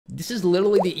This is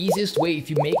literally the easiest way if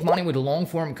you make money with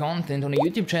long-form content on a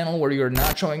YouTube channel where you're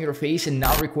not showing your face and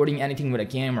not recording anything with a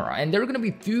camera. And there are going to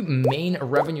be two main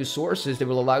revenue sources that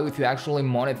will allow you to actually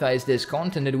monetize this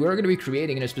content that we're going to be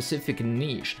creating in a specific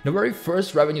niche. The very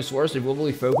first revenue source that we'll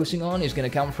be focusing on is going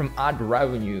to come from ad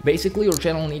revenue. Basically, your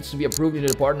channel needs to be approved into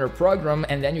the partner program,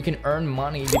 and then you can earn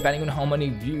money depending on how many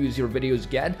views your videos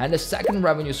get. And the second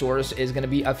revenue source is going to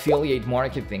be affiliate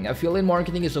marketing. Affiliate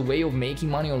marketing is a way of making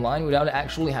money online without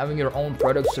actually having your own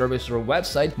product, service, or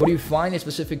website, but you find a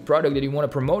specific product that you want to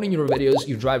promote in your videos,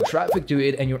 you drive traffic to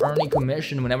it, and you earn a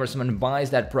commission whenever someone buys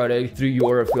that product through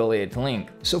your affiliate link.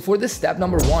 So for this step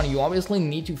number one, you obviously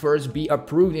need to first be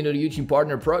approved into the YouTube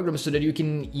partner program so that you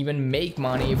can even make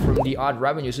money from the ad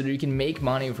revenue, so that you can make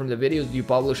money from the videos that you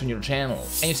publish on your channel.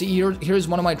 And you see here's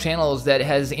one of my channels that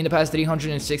has in the past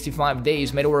 365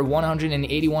 days made over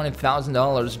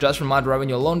 $181,000 just from ad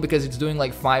revenue alone, because it's doing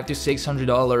like $500 to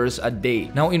 $600 a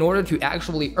day. Now, in order to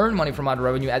actually earn money from ad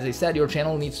revenue, as I said, your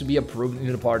channel needs to be approved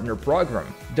into the partner program.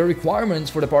 The requirements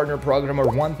for the partner program are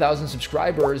 1,000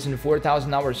 subscribers and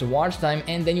 4,000 hours of watch time,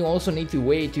 and then you also need to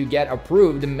wait to get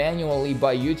approved manually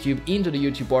by YouTube into the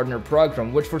YouTube partner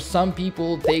program, which for some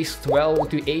people takes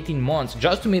 12 to 18 months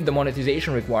just to meet the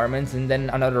monetization requirements, and then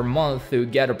another month to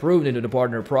get approved into the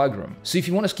partner program. So if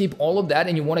you want to skip all of that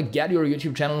and you want to get your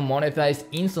YouTube channel monetized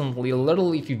instantly,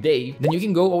 literally today, then you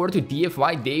can go over to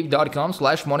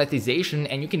dfidave.com/monetization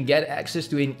and you can get access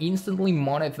to an instantly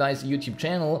monetized YouTube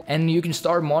channel, and you can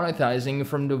start monetizing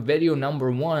from the video number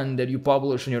one that you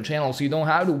publish on your channel, so you don't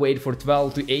have to wait for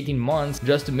 12 to 18 months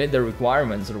just to meet the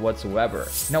requirements or whatsoever.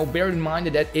 Now, bear in mind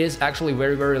that that is actually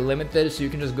very limited, so you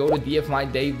can just go to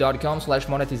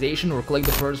dfidave.com/monetization or click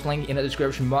the first link in the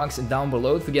description box down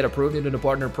below to get approved into the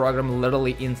partner program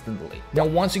literally instantly. Now,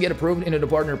 once you get approved into the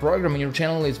partner program and your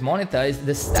channel is monetized,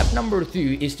 the step number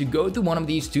two is to go to one of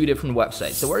these two different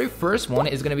websites. The very first one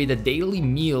is going to be the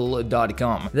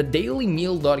dailymeal.com. The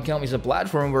dailymeal.com is a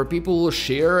platform where people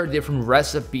share different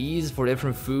recipes for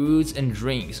different foods and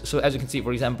drinks. So as you can see,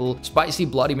 for example, spicy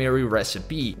Bloody Mary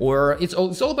recipe, or it's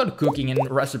all about cooking and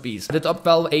recipes. The top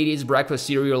 12 80s breakfast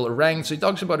cereal ranked. So it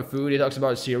talks about food, it talks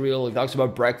about cereal, it talks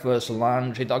about breakfast,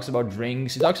 lunch, it talks about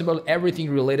drinks, it talks about everything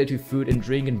related to food and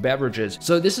drink and beverages.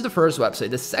 So this is the first website.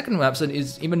 The second website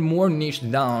is even more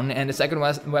niched down, and the second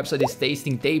website is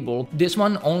Tasting Table. This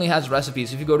one only has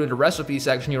recipes. If you go to the recipe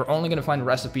section, you're only going to find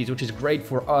recipes, which is great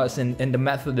for us and the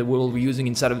method that we will be using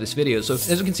inside of this video. So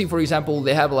as you can see, for example,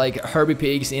 they have like Herbie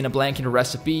Pigs in a blanket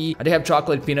recipe. They have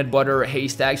chocolate peanut butter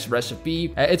haystacks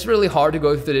recipe. It's really hard to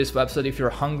go through this website if you're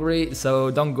hungry,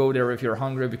 so don't go there if you're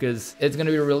hungry, because it's going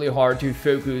to be really hard to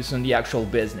focus on the actual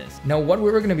business. Now, what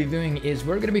we're going to be doing is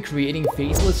we're going to be creating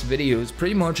faceless videos,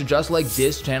 pretty much just like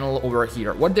this channel over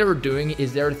here. What they're doing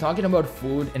is they're talking about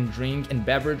food and drink and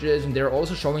beverages, and they're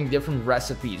also showing different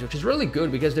recipes, which is really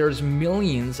good because there's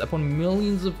millions upon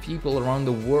millions of people around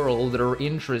the world that are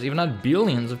interested, if not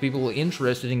billions of people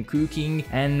interested in cooking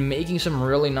and making some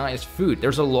really nice food.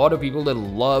 There's a lot of people that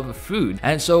love food,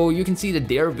 and so you can see that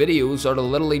their videos are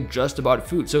literally just about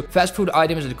food. So fast food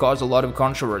items that cause a lot of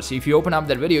controversy. If you open up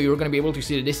that video, you're going to be able to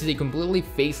see that this is a completely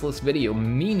faceless video,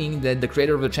 meaning that the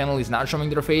creator of the channel is not showing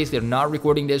their face, they're not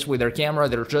recording this with their camera,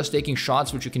 they're just taking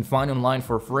shots which you can find online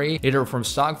for free, either from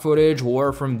stock footage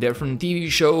or from different TV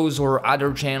shows or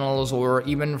other channels, or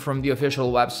even from the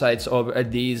official websites of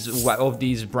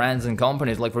these brands and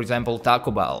companies, like for example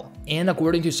Taco Bell. And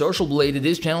according to Social Blade,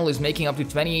 this channel is making up to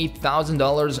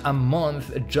 $28,000 a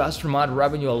month just from ad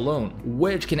revenue alone,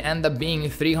 which can end up being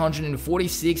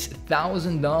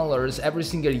 $346,000 every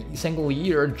single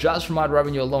year just from ad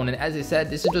revenue alone. And as I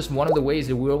said, this is just one of the ways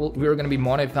that we're going to be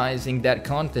monetizing that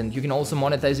content. You can also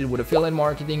monetize it with affiliate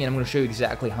marketing, and I'm going to show you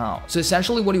exactly how. So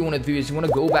essentially what you want to do is you want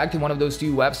to go back to one of those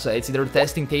two websites, either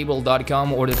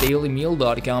testingtable.com or the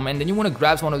dailymeal.com, and then you want to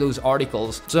grab one of those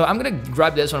articles. So I'm going to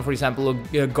grab this one, for example,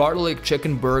 a garlic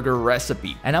chicken burger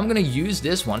recipe, and I'm going to use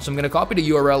this one. So I'm going to copy the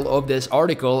URL of this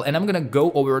article, and I'm going to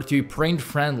go over to Print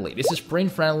Friendly. This is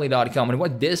printfriendly.com, and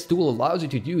what this tool allows you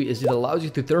to do is it allows you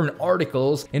to turn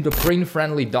articles into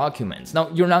print-friendly documents. Now,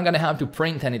 you're not going to have to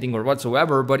print anything or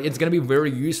whatsoever, but it's going to be very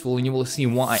useful, and you will see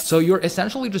why. So you're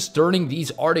essentially just turning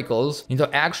these articles into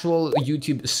actual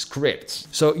YouTube scripts.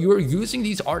 So you're using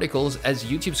these articles as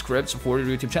YouTube scripts for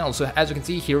your YouTube channel. So as you can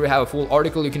see here, we have a full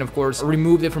article. You can of course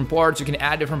remove different parts, you can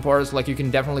add different parts, like you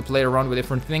can definitely play around with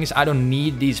different things. I don't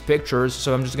need these pictures,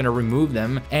 so I'm just gonna remove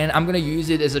them, and I'm gonna use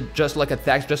it as just like a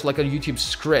text, just like a YouTube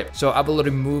script. So I will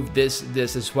remove this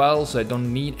as well, so I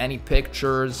don't need any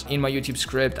pictures in my YouTube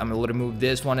script. I'm gonna remove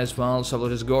this one as well. So I'll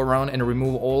just go around and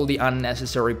remove all the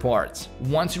unnecessary parts.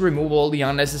 Once you remove all the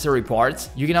unnecessary parts,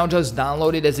 you can now just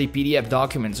download it as a PDF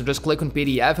document. So just click on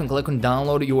PDF and click on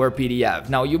download your PDF.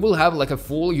 Now you will have like a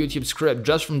full YouTube script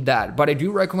just from that, but I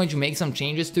do recommend you make some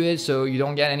changes to it so you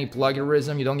don't get any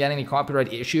plagiarism, you don't get any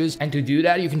copyright issues. And to do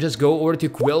that, you can just go over to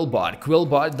Quillbot.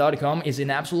 Quillbot.com is an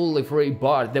absolutely free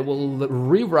bot that will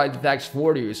rewrite the text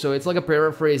for you. So it's like a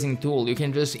paraphrasing tool. You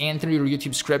can just enter your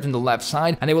YouTube script on the left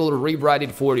side and it will rewrite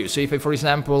it for you. So if I, for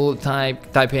example,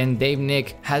 type in Dave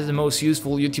Nick has the most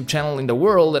useful YouTube channel in the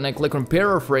world and I click on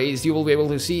paraphrase, you will be able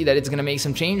to see that it's going to make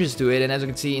some changes to it. And as you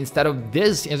can see, instead of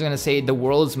this, it's going to say the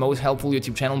world's most helpful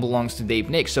YouTube channel belongs to Dave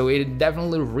Nick. So it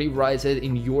definitely rewrites it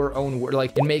in your own word.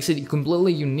 Like it makes it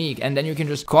completely unique. And then you can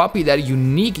just copy that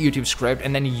unique YouTube script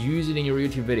and then use it in your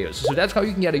YouTube videos. So that's how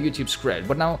you can get a YouTube script.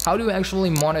 But now, how do you actually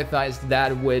monetize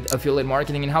that with affiliate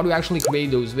marketing, and how do you actually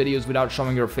create those videos without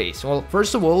showing your face? Well,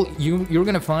 first of all, you're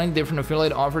going to find different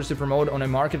affiliate offers to promote on a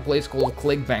marketplace called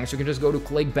ClickBank. So you can just go to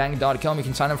clickbank.com. You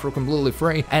can sign up for completely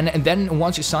free. And then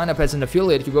once you sign up as an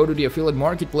affiliate, you go to the affiliate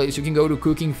marketplace. You can go to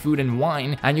cooking, food, and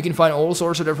wine, and you can find all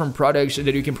sorts of different products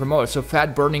that you can promote. So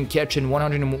fat burning kitchen,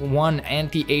 101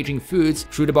 anti-aging foods,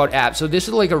 shoot about apps. So this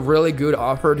is like a really good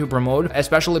offer to promote,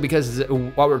 especially because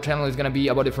our channel is going to be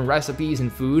about different recipes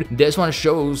and food. This one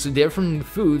shows different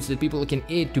foods that people can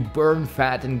eat to burn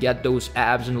fat and get those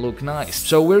abs and look nice.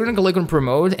 So we're going to click on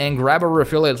promote and grab our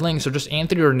affiliate link. So just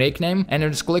enter your nickname and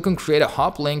then just click on create a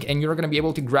hop link, and you're going to be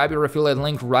able to grab your affiliate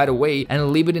link right away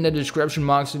and leave it in the description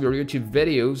box of your YouTube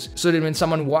videos, so that when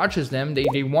someone watches them,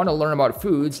 they want to learn about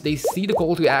foods, they see the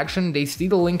call to action, they see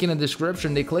the link in the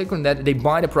description, they click on that, they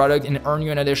buy the product and earn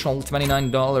you an additional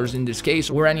 $29 in this case,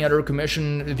 or any other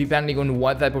commission depending on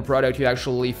what type of product you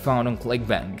actually found on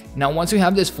ClickBank. Now once you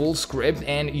have this full script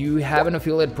and you have an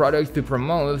affiliate product to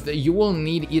promote, you will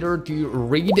need either to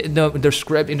read the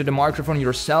script into the microphone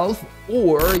yourself,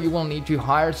 or you will need to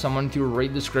hire someone to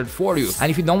read the script for you. And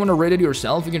if you don't want to read it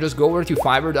yourself, you can just go over to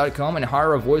Fiverr.com and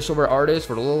hire a voiceover artist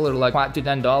for a little like $5 to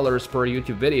 $10 per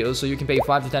YouTube video. So you can pay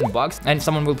 $5 to $10 and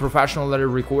someone will professionally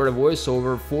record a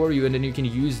voiceover for you, and then you can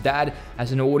use that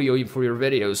as an audio for your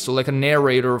videos, so like a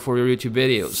narrator for your YouTube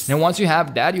videos. Now once you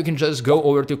have that, you can just go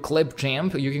over to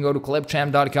Clipchamp. You can go to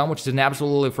clipchamp.com, which is an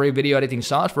absolutely free video editing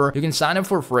software. You can sign up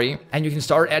for free and you can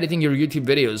start editing your YouTube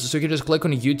videos. So you can just click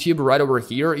on YouTube right over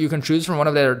here. You can choose from one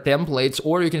of their templates,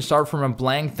 or you can start from a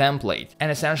blank template.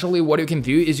 And essentially what you can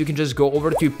do is you can just go over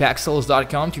to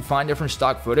pexels.com to find different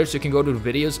stock footage. So you can go to the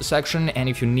videos section, and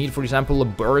if you need, for example, a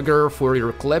burger for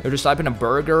your clip, you just type in a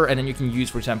burger, and then you can use,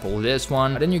 for example, this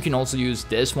one. Then you can also use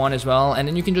this one as well, and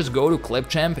then you can just go to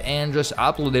Clipchamp and just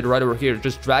upload it right over here.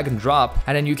 Just drag and drop,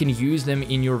 and then you can use them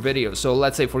in your videos. So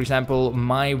let's say, for example,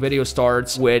 my video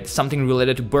starts with something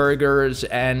related to burgers,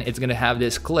 and it's gonna have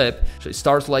this clip. So it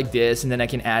starts like this, and then I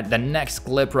can add the next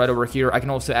clip right over here. I can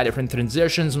also add different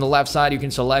transitions. On the left side, you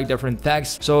can select different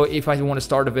text. So if I want to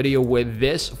start a video with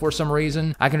this for some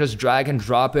reason, I can just drag and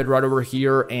drop it right over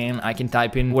here, and I can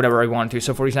type in whatever I want to.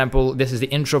 So for example, this is the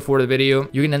intro for the video.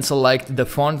 You can then select the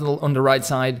font on the right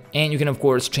side, and you can of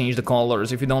course change the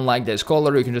colors. If you don't like this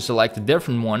color, you can just select a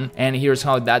different one, and here's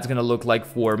how that's gonna look like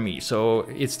for me. So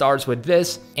it starts with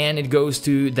this, and it goes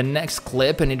to the next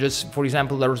clip, and it just, for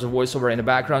example, there's a voiceover in the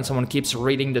background, someone keeps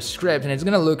reading the script, and it's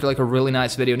gonna look like a really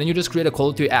nice video. Then you just create a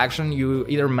call to action. You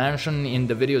either mention in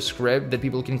the video script that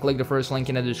people can click the first link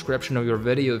in the description of your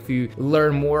video if you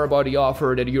learn more about the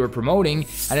offer that you're promoting.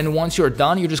 And then once you're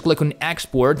done, you just click on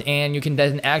export, and you can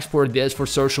then export this for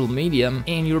social media,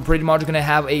 and you're pretty much gonna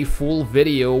have a full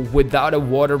video without a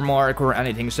watermark or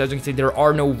anything. So as you can see, there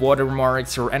are no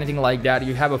watermarks or anything like that.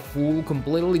 You have a full,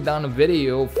 completely done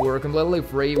video for completely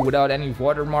free without any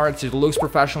watermarks. It looks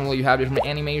professional. You have different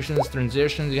animations,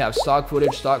 transitions, you have stock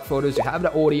footage, stock photos, you have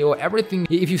the audio, everything.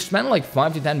 If you spend like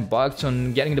 $5 to $10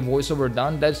 on getting the voiceover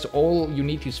done, that's all you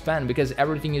need to spend, because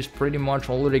everything is pretty much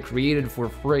already created for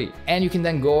free. And you can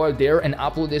then go out there and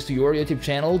upload this to your YouTube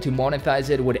channel to monetize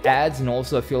it with ads and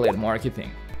also affiliate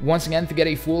marketing. Once again, to get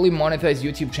a fully monetized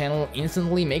YouTube channel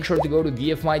instantly, make sure to go to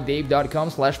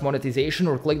dfmydave.com/monetization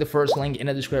or click the first link in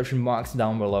the description box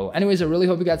down below. Anyways, I really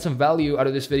hope you got some value out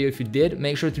of this video. If you did,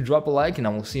 make sure to drop a like, and I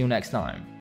will see you next time.